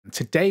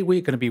Today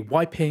we're going to be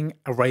wiping,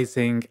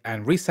 erasing,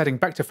 and resetting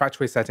back to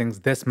factory settings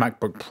this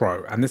MacBook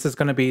Pro. And this is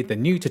going to be the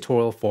new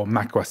tutorial for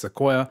macOS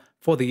Sequoia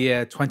for the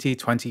year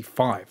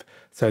 2025.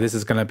 So this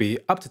is going to be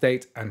up to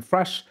date and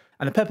fresh.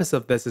 And the purpose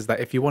of this is that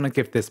if you want to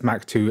give this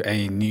Mac to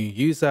a new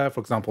user, for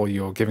example,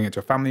 you're giving it to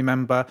a family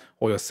member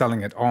or you're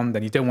selling it on,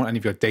 then you don't want any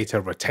of your data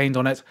retained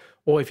on it.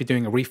 Or if you're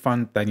doing a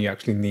refund, then you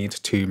actually need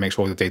to make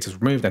sure the data is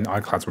removed and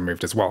iCloud's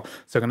removed as well.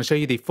 So I'm going to show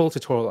you the full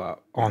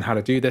tutorial on how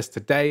to do this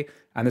today.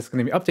 And this is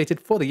going to be updated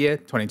for the year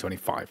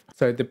 2025.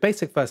 So the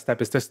basic first step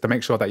is just to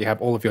make sure that you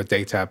have all of your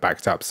data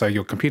backed up. So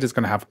your computer's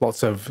going to have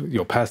lots of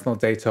your personal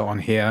data on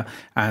here.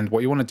 And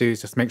what you want to do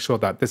is just make sure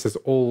that this is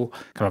all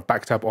kind of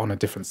backed up on a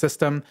different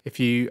system. If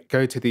you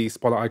go to the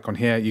spotlight icon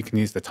here, you can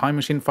use the time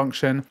machine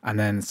function and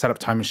then set up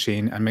time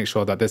machine and make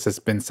sure that this has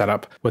been set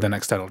up with an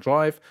external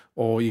drive.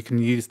 Or you can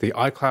use the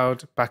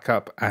iCloud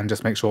backup and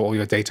just make sure all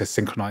your data is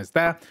synchronized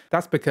there.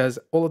 That's because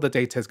all of the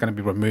data is going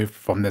to be removed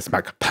from this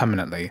Mac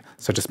permanently.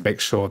 So just make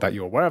sure that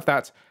you're aware of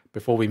that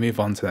before we move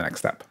on to the next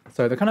step.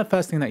 So the kind of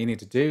first thing that you need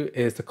to do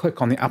is to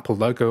click on the Apple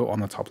logo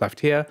on the top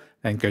left here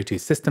and go to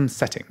System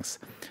Settings.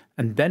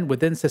 And then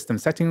within System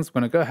Settings,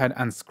 we're going to go ahead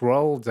and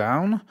scroll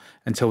down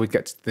until we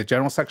get to the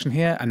General section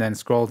here, and then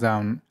scroll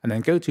down and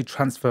then go to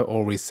Transfer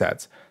or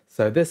Reset.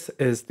 So this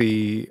is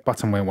the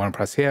button we want to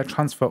press here,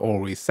 Transfer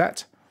or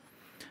Reset.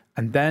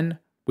 And then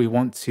we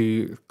want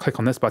to click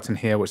on this button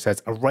here, which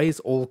says Erase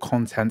all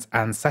content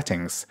and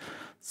settings.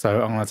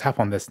 So I'm going to tap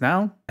on this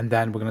now, and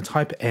then we're going to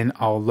type in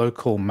our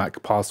local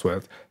Mac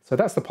password. So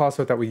that's the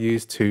password that we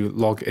use to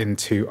log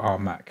into our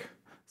Mac.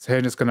 So here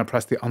I'm just going to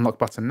press the unlock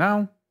button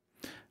now.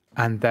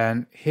 And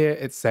then here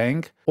it's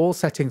saying all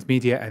settings,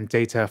 media, and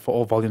data for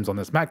all volumes on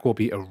this Mac will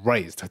be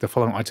erased. The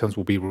following items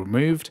will be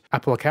removed: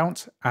 Apple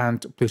account and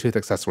Bluetooth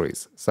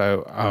accessories.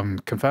 So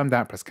confirm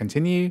that, press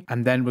continue.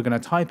 And then we're going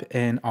to type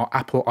in our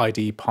Apple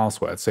ID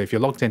password. So if you're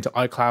logged into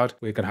iCloud,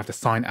 we're going to have to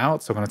sign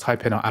out. So we're going to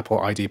type in our Apple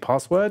ID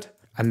password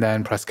and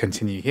then press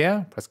continue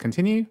here, press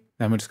continue.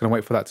 Then we're just going to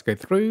wait for that to go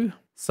through.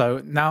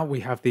 So now we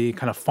have the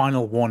kind of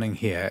final warning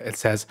here. It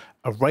says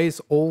erase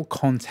all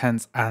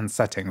content and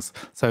settings.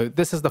 So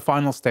this is the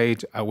final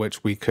stage at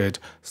which we could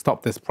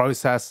stop this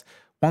process.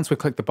 Once we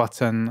click the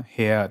button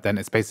here, then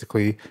it's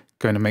basically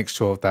going to make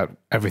sure that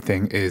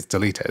everything is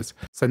deleted.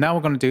 So now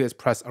what we're going to do is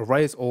press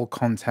erase all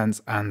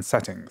content and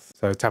settings.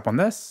 So tap on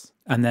this,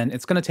 and then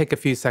it's going to take a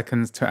few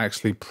seconds to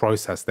actually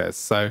process this.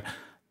 So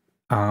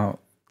the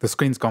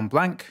screen's gone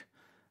blank,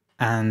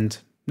 and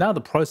now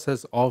the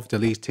process of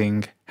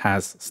deleting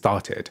has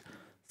started.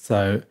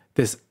 So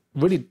this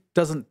really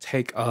doesn't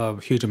take a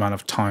huge amount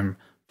of time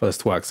for this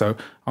to work. So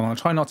I'm going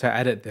to try not to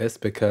edit this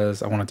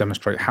because I want to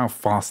demonstrate how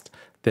fast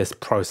this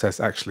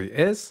process actually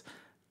is.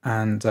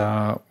 And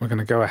we're going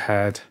to go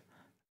ahead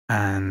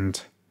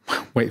and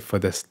wait for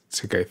this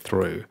to go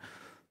through.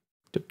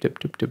 Dip, dip,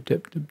 dip, dip,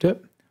 dip, dip,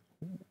 dip.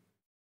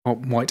 Oh,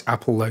 white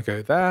Apple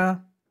logo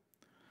there.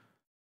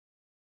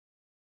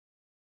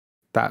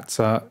 That's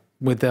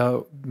with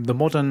the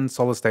modern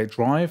solid state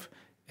drive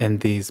in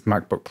these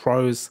MacBook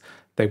Pros,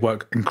 they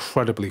work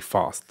incredibly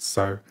fast.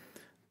 So,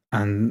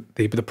 and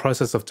the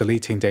process of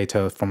deleting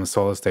data from a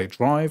solid state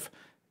drive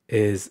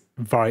is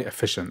very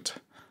efficient.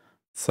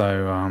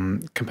 So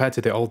compared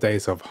to the old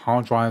days of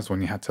hard drives when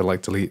you had to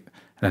like delete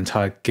an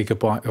entire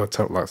gigabyte or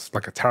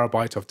like a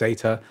terabyte of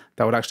data,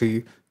 that would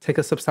actually take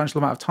a substantial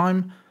amount of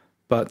time.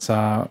 But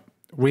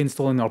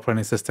reinstalling the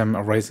operating system,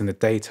 erasing the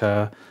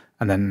data,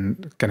 and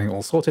then getting it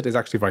all sorted is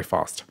actually very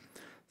fast.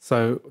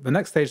 So the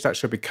next stage that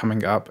should be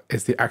coming up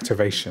is the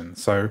activation.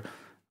 So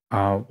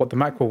what the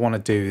Mac will want to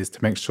do is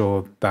to make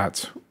sure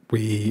that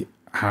we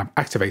have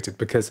activated,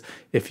 because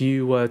if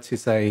you were to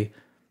say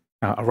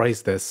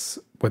erase this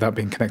without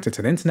being connected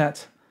to the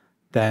internet,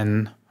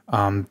 then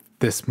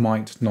this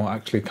might not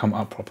actually come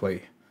up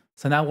properly.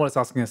 So now what it's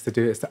asking us to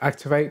do is to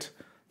activate.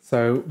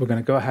 So we're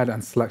going to go ahead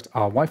and select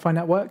our Wi-Fi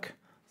network.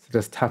 So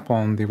just tap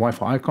on the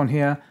Wi-Fi icon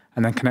here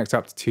and then connect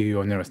up to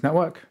your nearest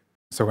network.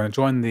 So we're going to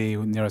join the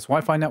nearest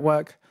Wi-Fi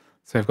network.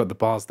 So we've got the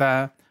bars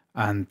there,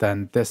 and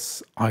then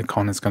this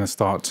icon is going to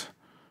start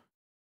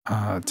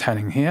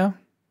turning here.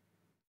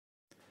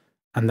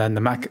 And then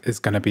the Mac is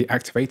going to be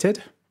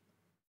activated.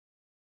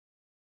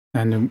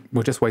 And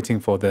we're just waiting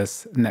for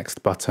this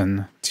next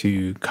button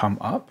to come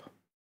up.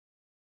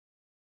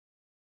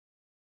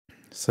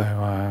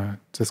 So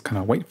just kind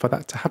of wait for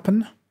that to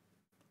happen.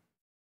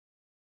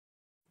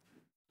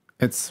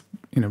 It's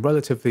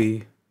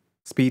relatively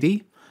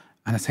speedy.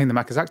 And it's saying the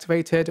Mac is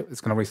activated,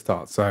 it's going to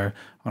restart. So I'm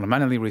going to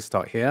manually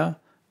restart here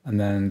and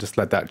then just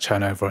let that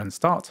churn over and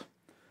start.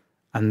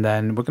 And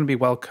then we're going to be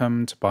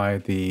welcomed by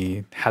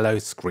the hello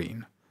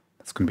screen.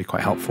 That's going to be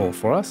quite helpful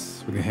for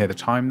us. We can hear the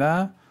chime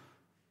there.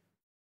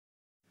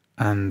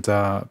 And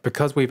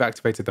because we've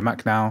activated the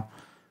Mac now,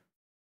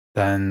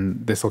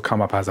 then this will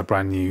come up as a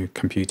brand new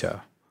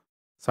computer.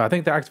 So I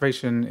think the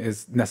activation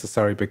is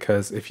necessary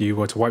because if you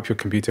were to wipe your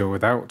computer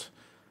without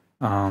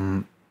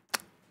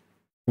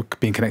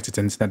being connected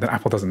to the internet, then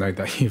Apple doesn't know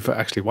that you've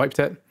actually wiped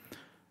it.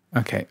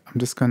 Okay, I'm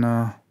just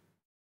gonna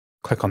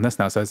click on this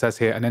now. So it says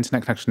here, an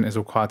internet connection is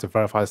required to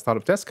verify the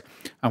startup disk.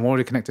 I'm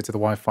already connected to the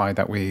Wi-Fi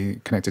that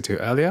we connected to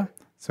earlier.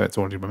 So it's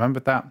already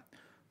remembered that.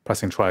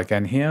 Pressing try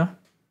again here.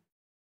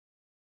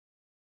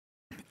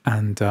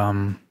 And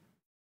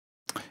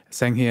it's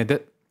saying here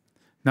that,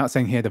 now it's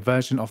saying here the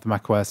version of the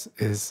macOS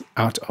is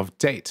out of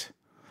date.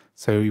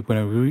 So you're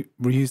going to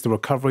reuse the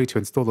recovery to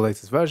install the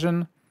latest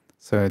version.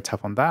 So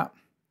tap on that.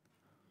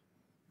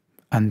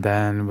 And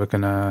then we're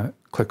going to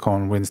click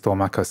on reinstall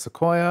macOS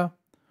Sequoia.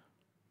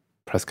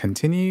 Press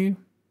continue.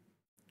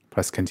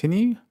 Press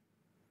continue.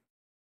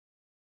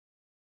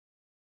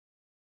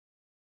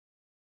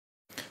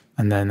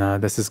 And then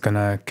this is going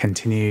to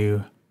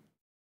continue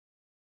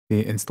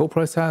the install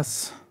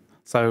process.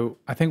 So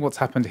I think what's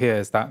happened here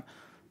is that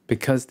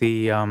because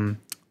the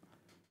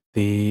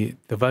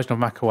version of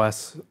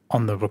macOS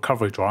on the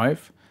recovery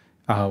drive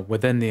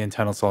within the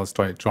internal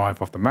solid-state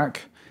drive of the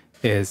Mac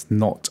is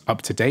not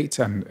up to date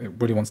and it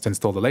really wants to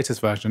install the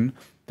latest version,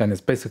 then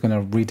it's basically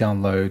going to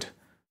re-download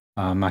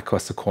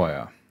macOS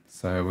Sequoia.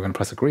 So we're going to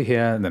press agree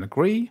here and then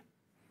agree.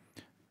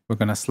 We're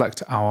going to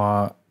select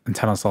our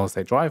internal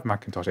solid-state drive,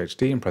 Macintosh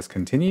HD, and press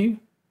continue.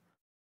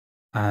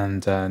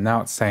 And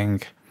now it's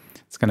saying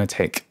it's going to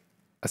take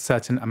a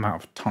certain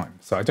amount of time.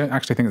 So I don't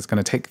actually think it's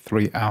going to take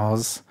 3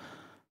 hours,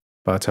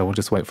 but we'll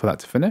just wait for that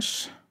to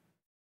finish.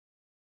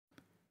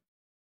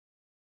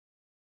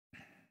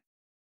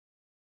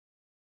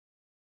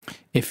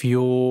 If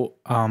your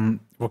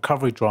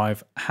recovery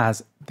drive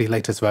has the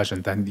latest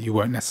version, then you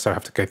won't necessarily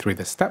have to go through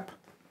this step.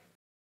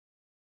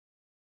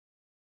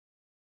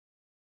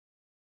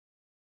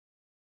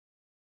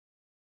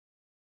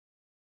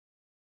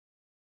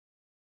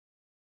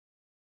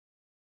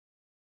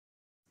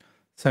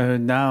 So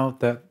now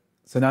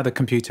the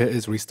computer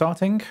is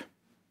restarting.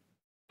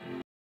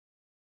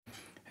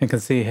 You can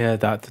see here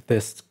that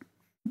this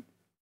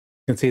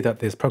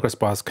progress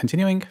bar is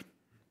continuing.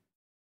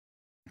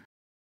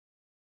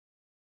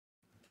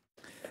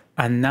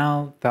 And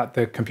now that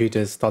the computer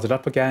is started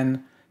up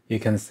again, you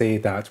can see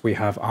that we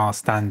have our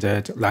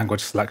standard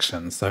language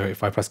selection. So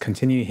if I press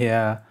continue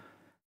here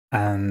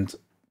and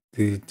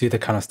do the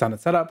kind of standard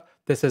setup,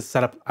 this is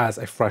set up as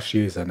a fresh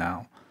user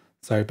now.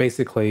 So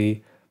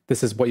basically,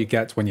 this is what you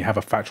get when you have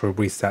a factory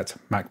reset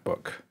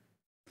MacBook.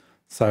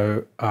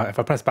 So if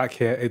I press back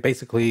here, it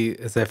basically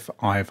is if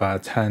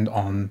I've turned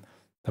on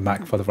the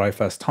Mac for the very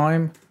first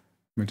time.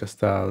 Let me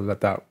just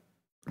let that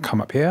come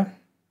up here.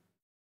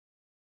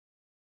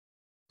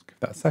 Give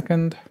that a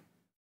second.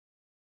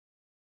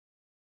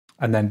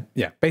 And then,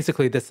 yeah,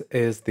 basically this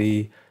is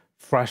the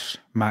fresh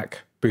Mac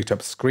boot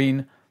up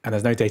screen, and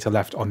there's no data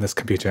left on this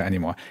computer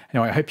anymore.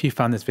 Anyway, I hope you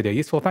found this video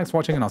useful. Thanks for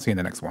watching, and I'll see you in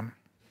the next one.